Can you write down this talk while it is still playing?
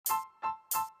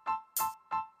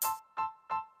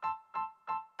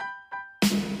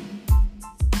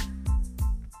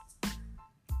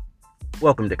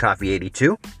Welcome to Coffee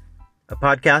 82, a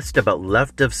podcast about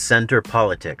left-of-center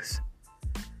politics.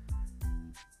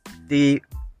 The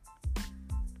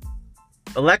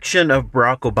election of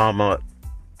Barack Obama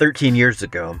 13 years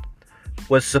ago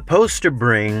was supposed to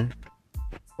bring,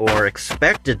 or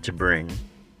expected to bring,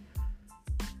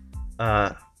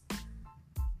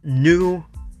 new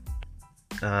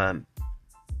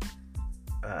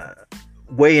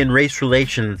way in race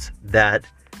relations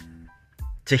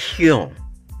to heal,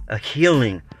 a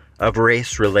healing of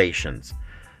race relations.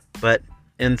 But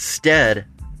instead,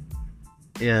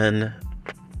 in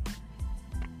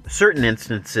certain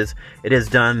instances, it has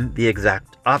done the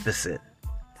exact opposite.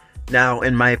 Now,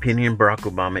 in my opinion, Barack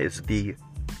Obama is the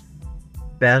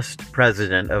best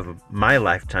president of my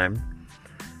lifetime,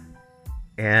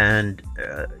 and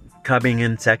coming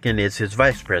in second is his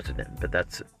vice president, but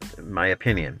that's my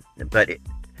opinion. But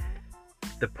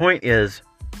the point is,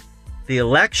 the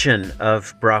election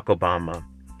of Barack Obama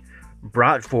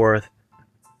brought forth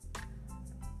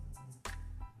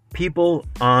people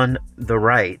on the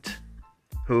right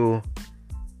who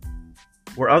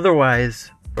were otherwise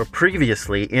or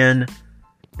previously in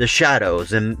the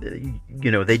shadows, and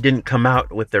they didn't come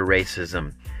out with their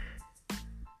racism.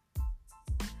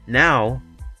 Now,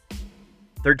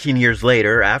 13 years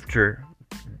later, after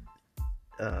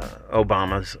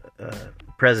Obama's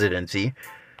presidency,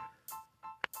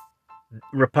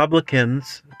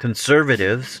 Republicans,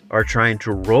 conservatives are trying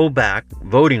to roll back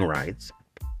voting rights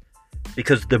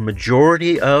because the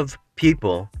majority of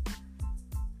people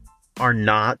are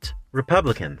not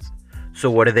Republicans. So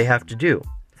what do they have to do?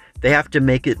 They have to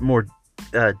make it more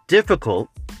difficult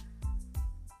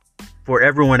for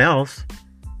everyone else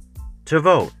to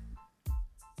vote.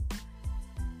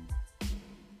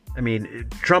 I mean,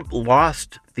 Trump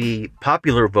lost the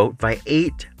popular vote by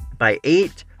 8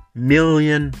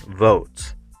 million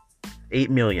votes. 8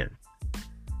 million.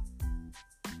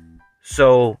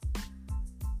 So,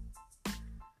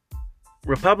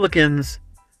 Republicans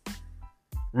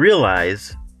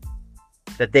realize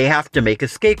that they have to make a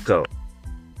scapegoat.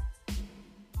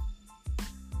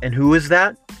 And who is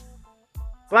that?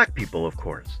 Black people, of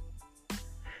course.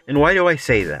 And why do I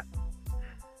say that?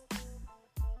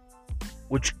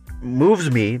 Which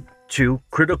moves me to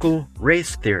critical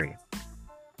race theory,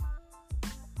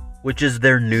 which is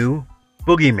their new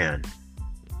boogeyman.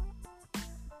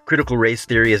 Critical race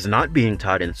theory is not being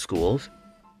taught in schools.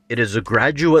 It is a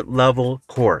graduate level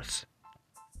course.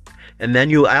 And then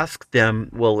you ask them,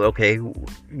 well, okay,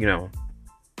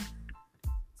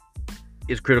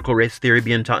 is critical race theory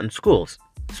being taught in schools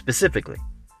specifically?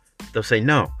 They'll say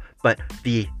no, but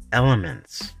the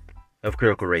elements of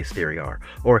critical race theory are,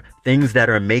 or things that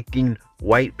are making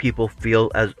white people feel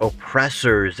as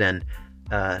oppressors and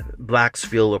blacks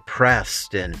feel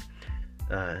oppressed, and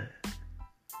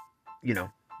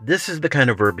this is the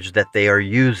kind of verbiage that they are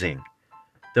using.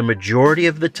 The majority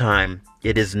of the time,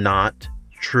 it is not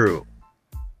true.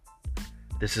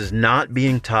 This is not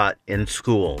being taught in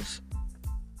schools.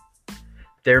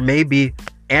 There may be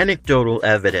anecdotal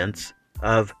evidence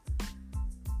of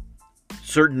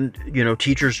certain,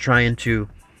 teachers trying to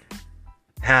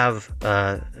have,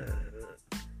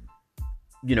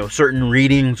 certain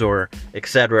readings or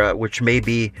etc., which may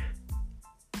be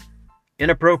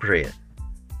inappropriate.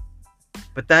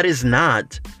 But that is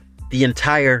not the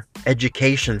entire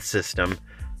education system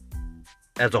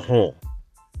as a whole.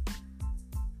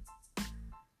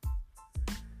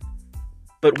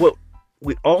 But what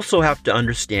we also have to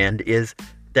understand is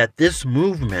that this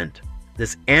movement,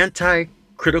 this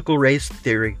anti-critical race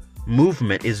theory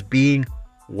movement, is being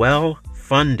well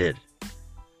funded.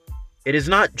 It is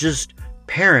not just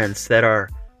parents that are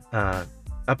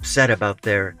upset about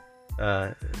their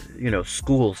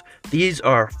schools. These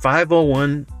are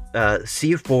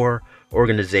 501c4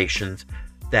 organizations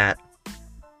that,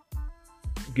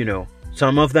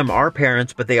 some of them are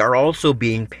parents, but they are also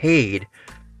being paid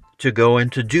to go and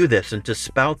to do this and to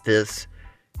spout this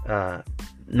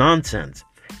nonsense.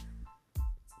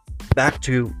 Back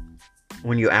to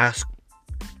when you ask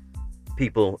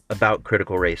people about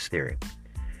critical race theory.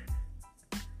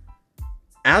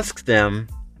 Ask them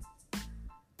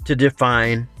to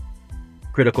define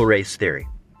critical race theory.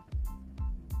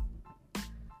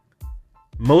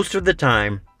 Most of the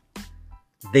time,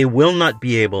 they will not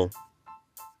be able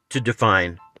to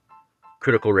define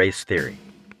critical race theory.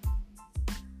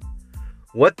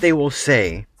 What they will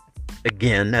say,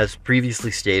 again, as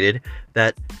previously stated,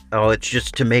 that, it's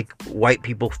just to make white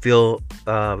people feel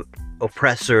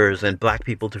oppressors and black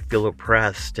people to feel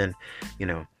oppressed, and,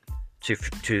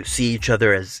 to see each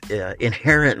other as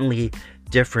inherently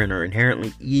different or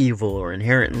inherently evil or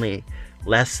inherently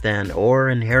less than, or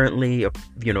inherently,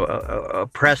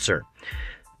 oppressor.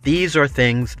 These are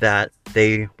things that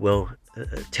they will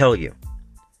tell you.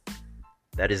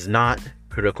 That is not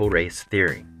critical race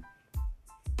theory.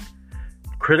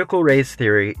 Critical race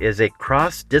theory is a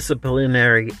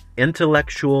cross-disciplinary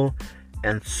intellectual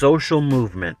and social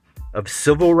movement of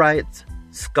civil rights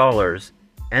scholars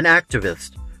and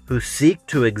activists who seek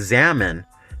to examine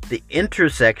the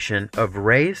intersection of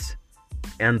race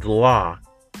and law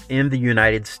in the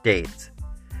United States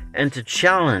and to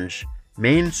challenge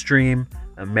mainstream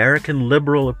American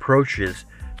liberal approaches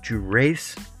to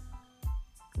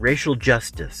racial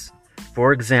justice.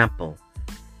 For example,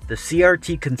 the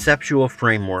CRT conceptual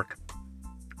framework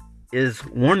is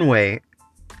one way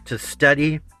to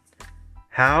study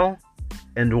how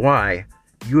and why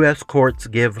U.S. courts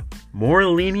give more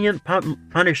lenient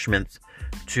punishments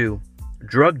to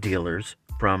drug dealers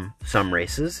from some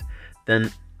races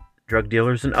than drug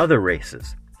dealers in other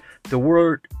races. The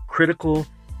word critical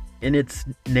in its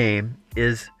name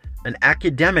is an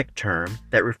academic term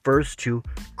that refers to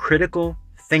critical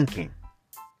thinking.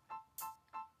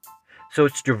 So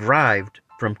it's derived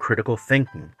from critical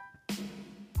thinking.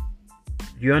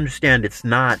 You understand it's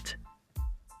not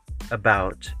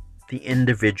about the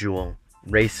individual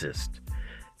racist.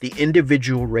 The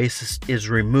individual racist is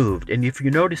removed. And if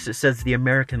you notice, it says the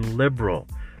American liberal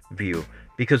view,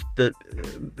 because the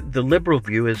liberal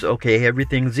view is, okay,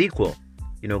 everything's equal.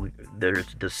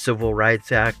 There's the Civil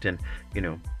Rights Act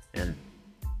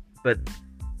but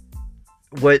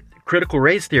what critical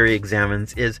race theory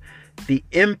examines is the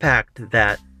impact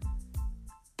that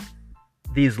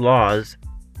these laws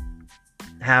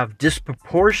have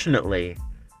disproportionately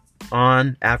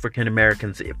on African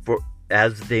Americans,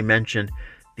 as they mentioned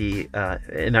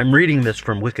and I'm reading this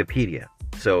from Wikipedia,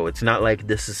 so it's not like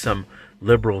this is some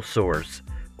liberal source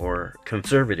or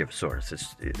conservative source.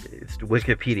 It's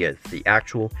Wikipedia. It's the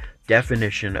actual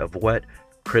definition of what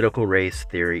critical race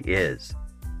theory is.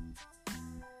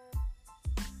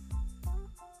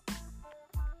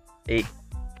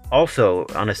 Also,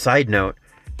 on a side note,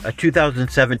 a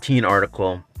 2017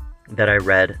 article that I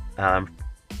read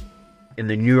in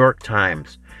the New York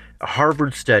Times, a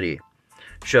Harvard study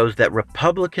shows that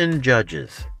Republican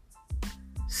judges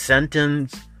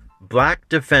sentence black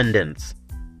defendants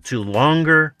to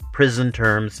longer prison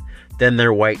terms than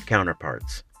their white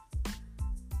counterparts.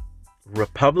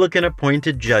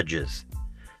 Republican-appointed judges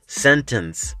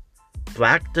sentence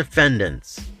black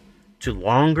defendants to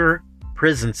longer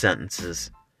prison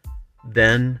sentences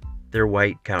than their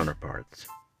white counterparts.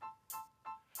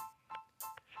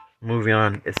 Moving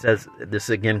on, it says, this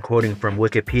again quoting from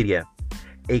Wikipedia,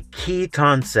 a key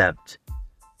concept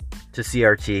to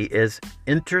CRT is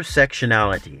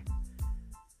intersectionality,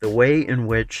 the way in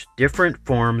which different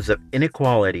forms of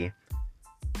inequality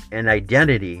and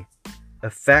identity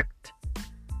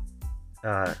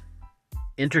are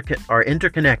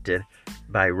interconnected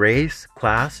by race,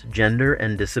 class, gender,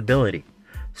 and disability.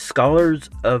 Scholars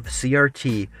of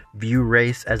CRT view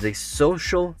race as a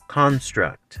social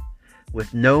construct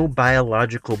with no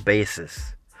biological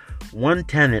basis. One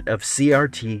tenet of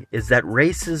CRT is that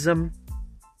racism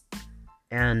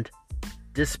and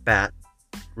disparate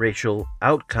racial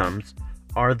outcomes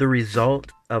are the result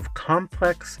of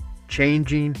complex,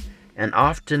 changing, and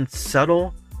often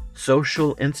subtle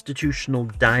social institutional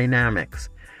dynamics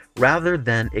rather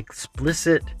than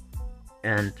explicit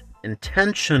and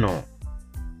intentional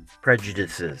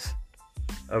prejudices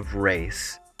of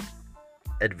race.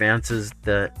 Advances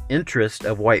the interest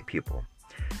of white people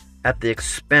at the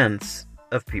expense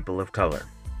of people of color,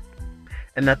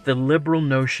 and that the liberal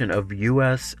notion of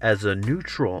U.S. as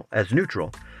neutral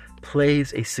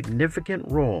plays a significant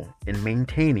role in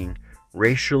maintaining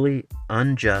racially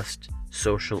unjust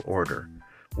social order,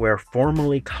 where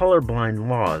formerly colorblind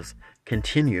laws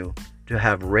continue to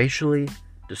have racially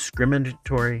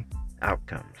discriminatory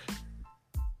outcomes.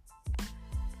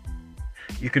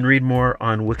 You can read more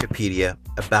on Wikipedia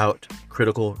about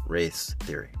critical race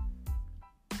theory.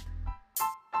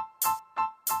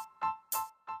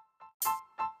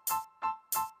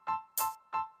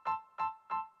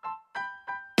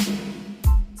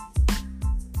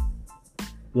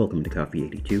 Welcome to Coffee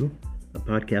 82, a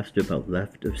podcast about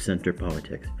left-of-center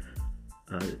politics.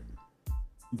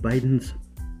 Biden's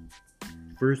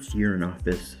first year in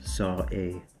office saw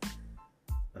a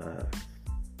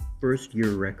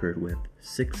first-year record with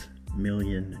 6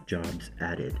 million jobs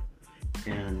added,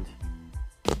 and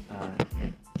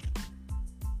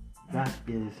that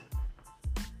is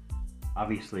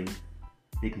obviously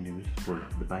big news for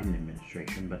the Biden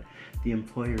administration, but the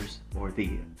employers, or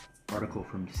the article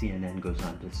from CNN goes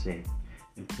on to say,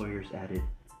 employers added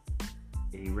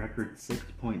a record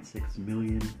 6.6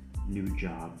 million new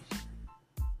jobs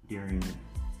during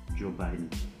Joe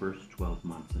Biden's first 12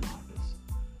 months in office.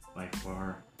 By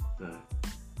far the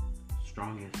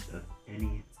strongest of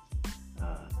any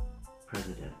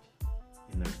president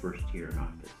in their first year in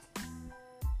office.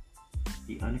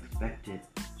 The unexpected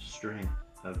strength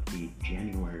of the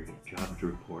January jobs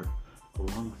report,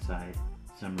 alongside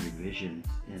some revisions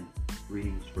in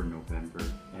readings for November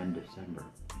and December,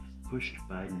 pushed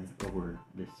Biden over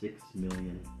the 6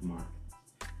 million mark.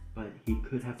 But he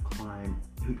could have claimed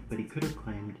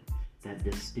that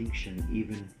distinction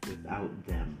even without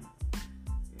them,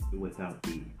 without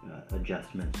the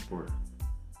adjustments for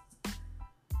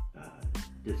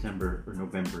December or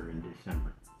November and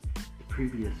December. The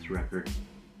previous record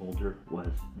holder was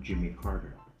Jimmy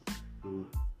Carter, who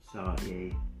saw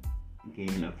a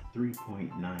gain of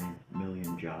 3.9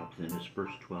 million jobs in his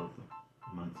first 12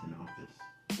 months in office.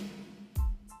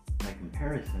 By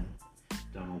comparison,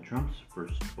 Donald Trump's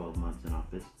first 12 months in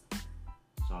office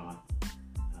saw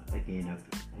a gain of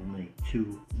only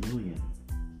 2 million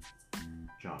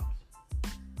jobs.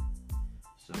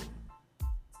 So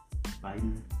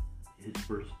Biden, his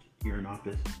first year in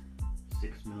office,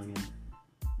 6 million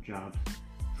jobs.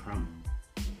 Trump,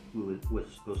 who was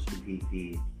supposed to be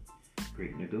the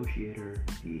great negotiator,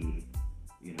 he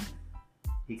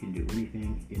can do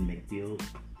anything, he can make deals,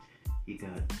 he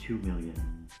got 2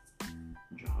 million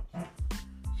jobs.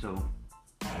 So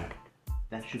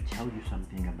that should tell you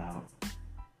something about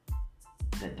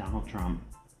that Donald Trump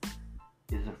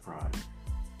is a fraud,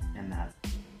 and that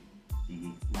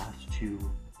the last two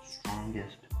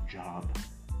strongest job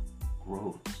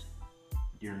growths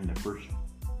during the first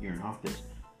year in office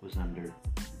was under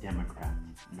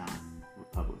Democrats, not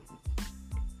Republicans.